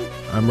good?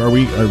 I'm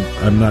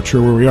not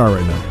sure where we are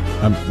right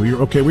now.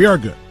 We are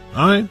good.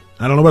 All right.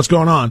 I don't know what's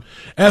going on.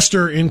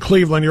 Esther in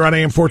Cleveland, you're on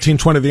AM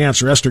 1420 The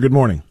Answer. Esther, good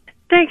morning.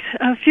 Thanks.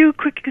 A few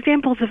quick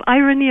examples of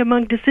irony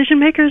among decision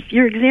makers.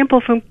 Your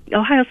example from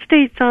Ohio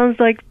State sounds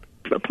like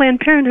Planned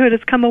Parenthood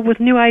has come up with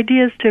new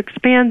ideas to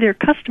expand their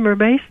customer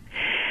base.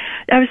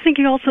 I was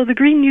thinking also the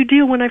Green New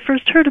Deal, when I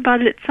first heard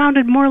about it, it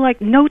sounded more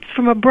like notes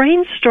from a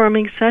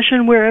brainstorming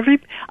session where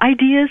every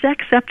idea is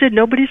accepted.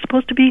 Nobody's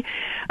supposed to be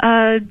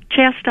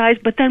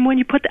chastised. But then when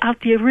you put out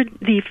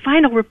the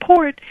final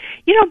report,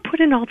 you don't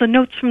put in all the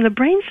notes from the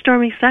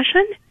brainstorming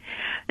session.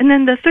 And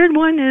then the third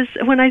one is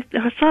when I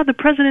saw the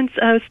President's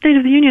State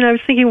of the Union, I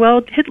was thinking,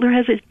 well, Hitler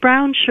has his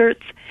brown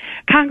shirts.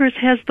 Congress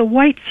has the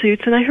white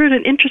suits, and I heard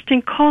an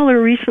interesting caller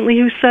recently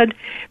who said,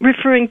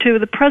 referring to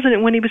the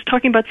president when he was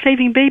talking about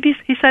saving babies,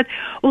 he said,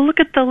 well, look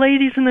at the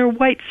ladies in their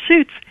white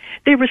suits.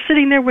 They were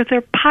sitting there with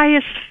their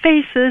pious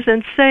faces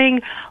and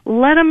saying,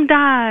 let them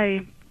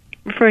die,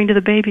 referring to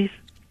the babies.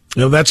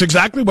 You know, that's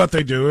exactly what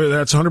they do.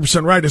 That's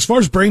 100% right. As far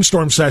as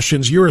brainstorm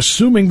sessions, you're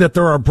assuming that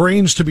there are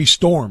brains to be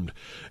stormed.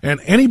 And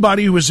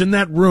anybody who was in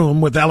that room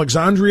with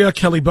Alexandria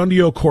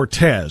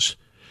Calibundio-Cortez,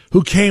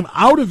 who came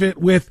out of it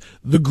with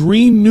the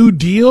Green New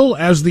Deal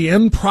as the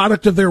end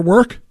product of their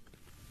work,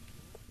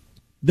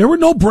 there were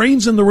no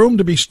brains in the room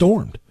to be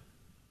stormed.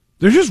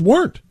 There just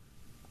weren't.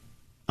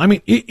 I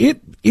mean,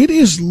 it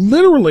is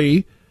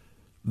literally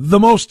the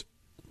most,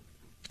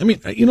 I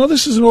mean, you know,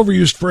 this is an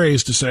overused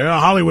phrase to say, oh,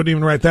 Hollywood didn't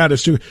even write that.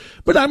 It's too,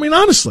 but I mean,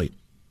 honestly,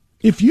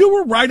 if you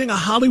were writing a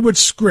Hollywood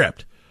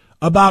script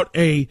about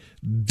a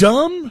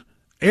dumb,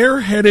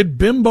 airheaded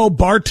bimbo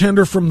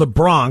bartender from the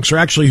Bronx, or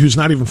actually who's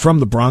not even from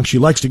the Bronx. She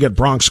likes to get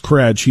Bronx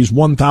cred. She's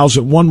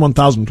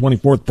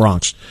 1024th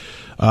Bronx.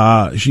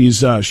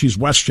 She's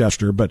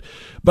Westchester. But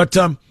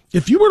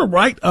if you were to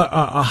write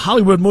a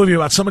Hollywood movie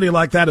about somebody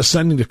like that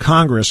ascending to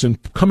Congress and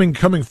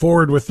coming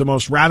forward with the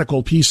most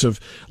radical piece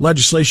of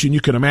legislation you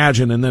can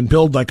imagine, and then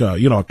build like a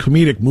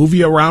comedic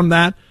movie around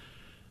that,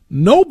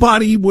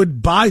 nobody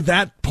would buy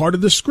that part of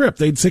the script.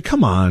 They'd say,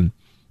 come on.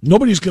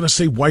 Nobody's going to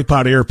say wipe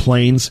out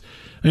airplanes.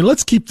 I mean,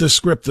 let's keep this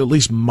script at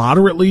least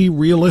moderately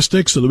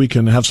realistic so that we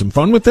can have some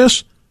fun with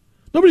this.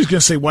 Nobody's going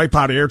to say wipe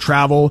out air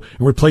travel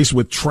and replace it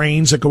with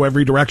trains that go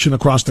every direction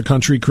across the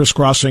country,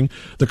 crisscrossing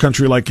the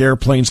country like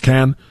airplanes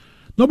can.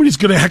 Nobody's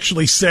going to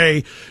actually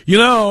say, we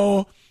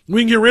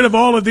can get rid of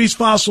all of these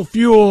fossil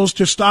fuels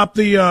to stop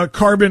the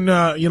carbon,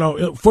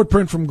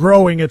 footprint from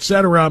growing, et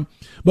cetera.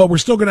 But we're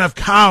still going to have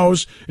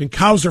cows, and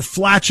cows are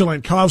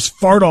flatulent. Cows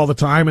fart all the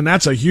time, and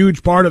that's a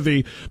huge part of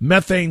the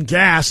methane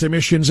gas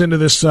emissions into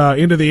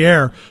the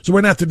air. So we're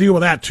going to have to deal with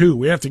that too.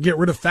 We have to get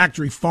rid of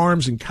factory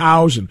farms and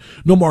cows, and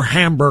no more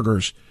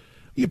hamburgers.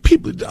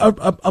 People,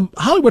 a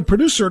Hollywood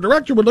producer or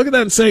director would look at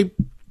that and say,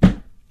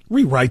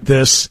 rewrite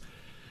this.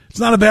 It's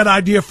not a bad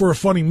idea for a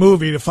funny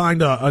movie to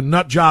find a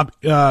nut job,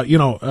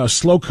 a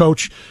slow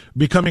coach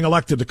becoming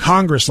elected to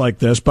Congress like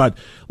this. But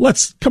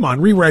come on,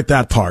 rewrite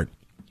that part.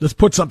 Let's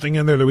put something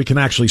in there that we can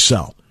actually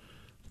sell.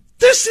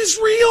 This is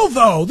real,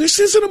 though. This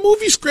isn't a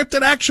movie script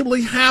that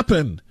actually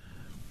happened.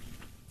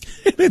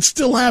 It's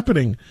still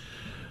happening.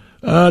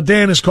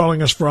 Dan is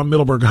calling us from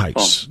Middleburg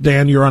Heights.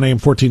 Dan, you're on AM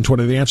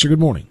 1420. The Answer. Good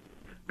morning.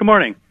 Good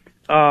morning.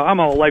 I'm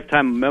a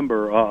lifetime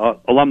member,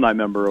 alumni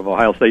member of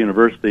Ohio State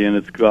University, and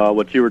it's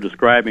what you were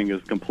describing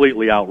is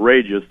completely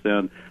outrageous.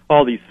 And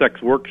all these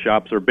sex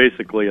workshops are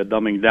basically a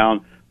dumbing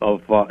down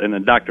of an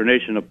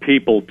indoctrination of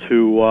people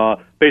to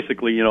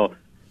basically,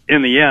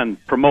 in the end,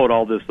 promote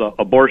all this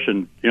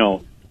abortion,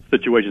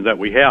 situations that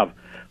we have.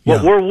 Yeah.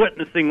 What we're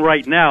witnessing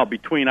right now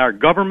between our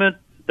government,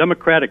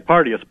 Democratic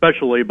Party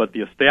especially, but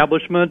the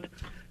establishment,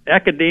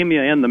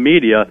 academia, and the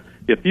media,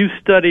 if you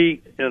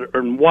study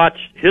and watch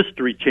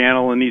History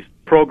Channel and these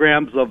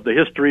programs of the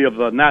history of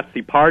the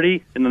Nazi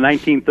Party in the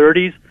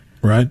 1930s,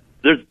 right?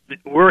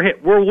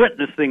 We're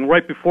witnessing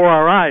right before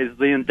our eyes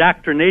the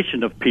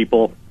indoctrination of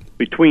people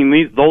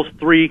between those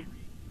three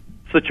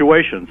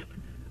situations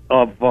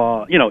of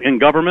in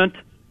government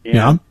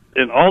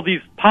and all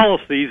these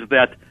policies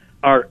that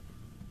are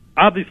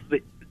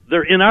obviously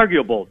they're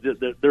inarguable.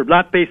 They're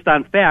not based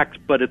on facts,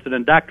 but it's an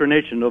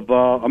indoctrination of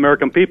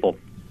American people.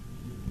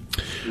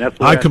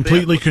 I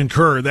completely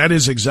concur. That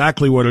is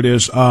exactly what it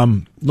is.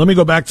 Let me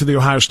go back to the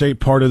Ohio State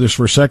part of this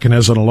for a second.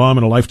 As an alum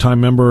and a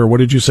lifetime member, what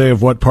did you say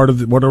of what part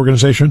of what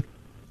organization?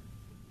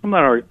 I'm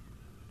not arguing.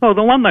 Oh,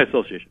 the Alumni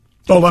Association.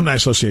 Oh, Alumni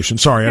Association.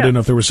 Sorry, I didn't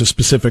know if there was a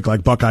specific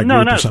Buckeye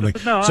group or something.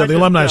 So the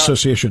Alumni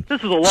Association.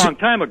 This was a long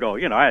time ago.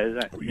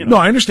 No,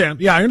 I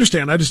understand. Yeah, I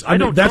understand. That's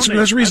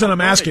the reason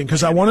I'm asking,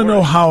 because I want to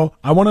know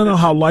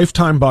how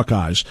lifetime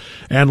Buckeyes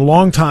and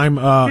longtime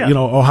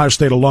Ohio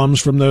State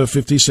alums from the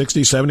 50s,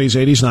 60s, 70s,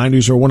 80s,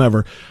 90s, or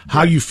whatever,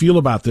 how you feel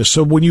about this.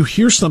 So when you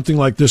hear something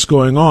like this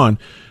going on,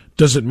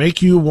 does it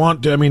make you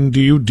want? Do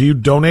you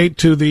donate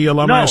to the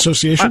Alumni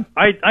Association?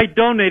 I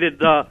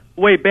donated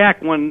way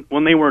back when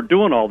they weren't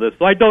doing all this.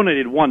 So I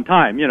donated one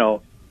time. It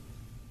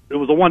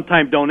was a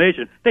one-time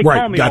donation. They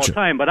call me all the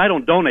time, but I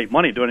don't donate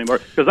money to it anymore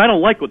because I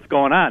don't like what's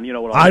going on.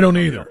 I don't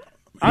either.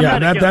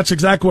 That's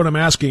exactly what I'm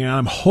asking. And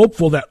I'm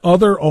hopeful that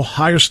other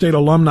Ohio State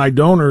alumni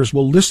donors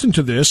will listen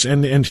to this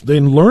and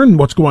then learn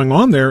what's going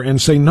on there and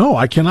say, no,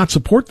 I cannot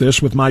support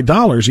this with my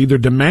dollars. Either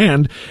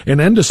demand an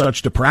end to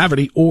such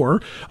depravity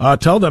or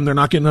tell them they're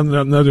not getting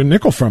another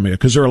nickel from you.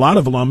 Because there are a lot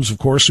of alums, of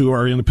course, who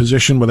are in a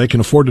position where they can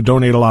afford to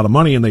donate a lot of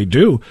money, and they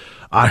do.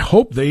 I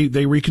hope they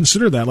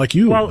reconsider that, like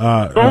you. Well,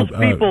 those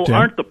people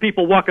aren't the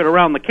people walking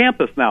around the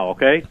campus now,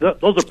 okay?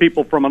 Those are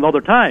people from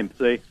another time,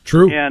 see?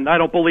 True. And I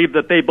don't believe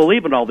that they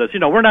believe in all this.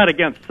 We're not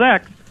against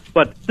sex,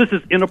 but this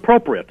is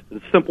inappropriate.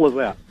 It's simple as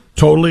that.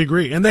 Totally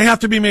agree. And they have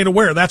to be made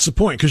aware. That's the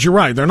point, because you're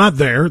right. They're not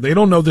there. They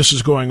don't know this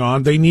is going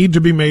on. They need to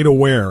be made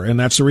aware, and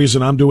that's the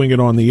reason I'm doing it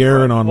on the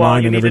air and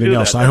online and everything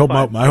else. I hope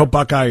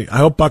Buckeye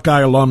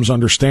alums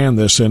understand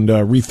this and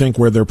rethink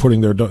where they're putting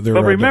their But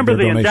remember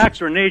the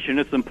indoctrination.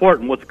 It's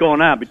important what's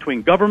going on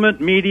between government,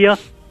 media,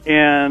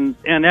 and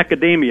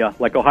academia,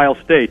 like Ohio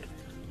State.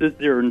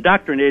 They're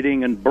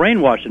indoctrinating and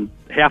brainwashing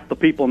half the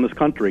people in this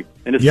country,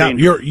 and it's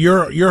dangerous.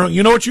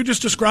 You know what you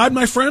just described,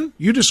 my friend?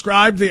 You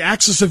described the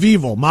axis of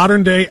evil,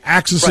 modern day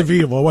axis of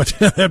evil. What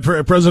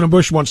President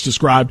Bush once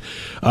described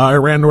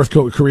Iran, North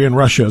Korea, and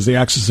Russia as the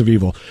axis of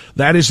evil.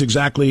 That is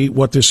exactly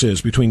what this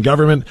is between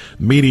government,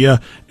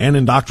 media, and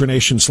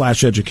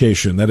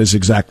indoctrination/education. That is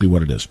exactly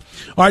what it is.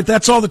 All right,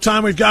 that's all the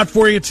time we've got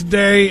for you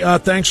today.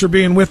 Thanks for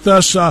being with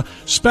us.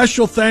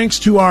 Special thanks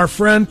to our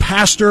friend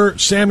Pastor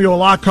Samuel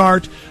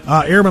Lockhart.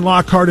 Airman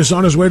Lockhart is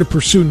on his way to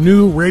pursue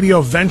new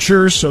radio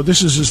ventures, so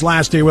this is his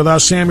last day with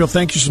us. Samuel,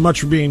 thank you so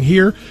much for being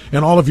here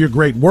and all of your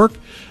great work.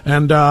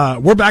 And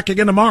we're back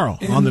again tomorrow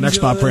on the next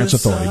Bob France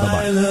Authority.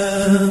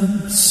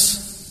 Bye-bye.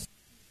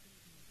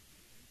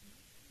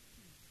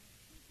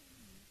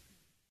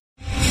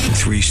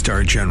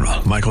 3-star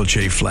General Michael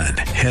J. Flynn,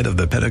 head of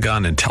the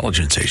Pentagon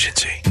Intelligence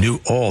Agency, knew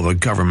all the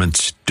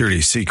government's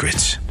dirty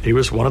secrets. He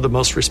was one of the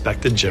most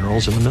respected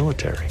generals in the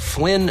military.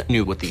 Flynn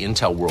knew what the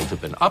intel world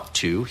had been up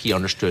to. He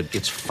understood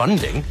its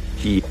funding.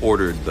 He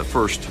ordered the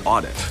first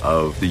audit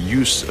of the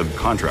use of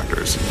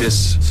contractors.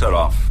 This set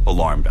off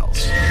alarm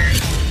bells.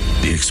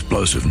 The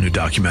explosive new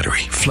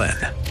documentary, Flynn,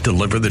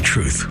 Deliver the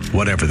Truth,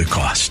 Whatever the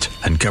Cost,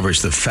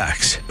 uncovers the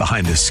facts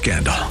behind this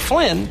scandal.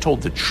 Flynn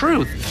told the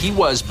truth. He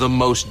was the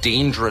most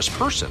dangerous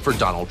person for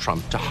Donald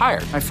Trump to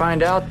hire. I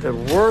find out the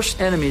worst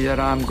enemy that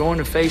I'm going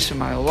to face in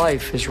my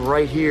life is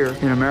right here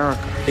in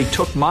America. They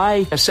took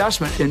my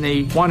assessment and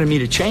they wanted me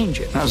to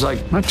change it. And I was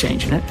like, I'm not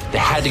changing it. They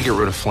had to get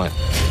rid of Flynn.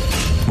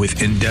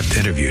 With in-depth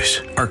interviews,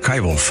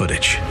 archival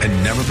footage,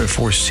 and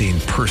never-before-seen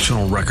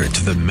personal records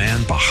of the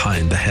man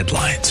behind the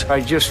headlines.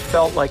 I just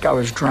felt like I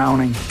was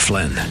drowning.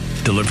 Flynn,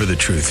 Deliver the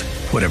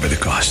Truth, Whatever the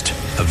Cost.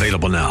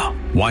 Available now.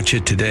 Watch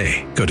it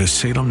today. Go to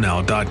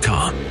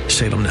salemnow.com.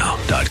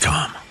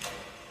 salemnow.com.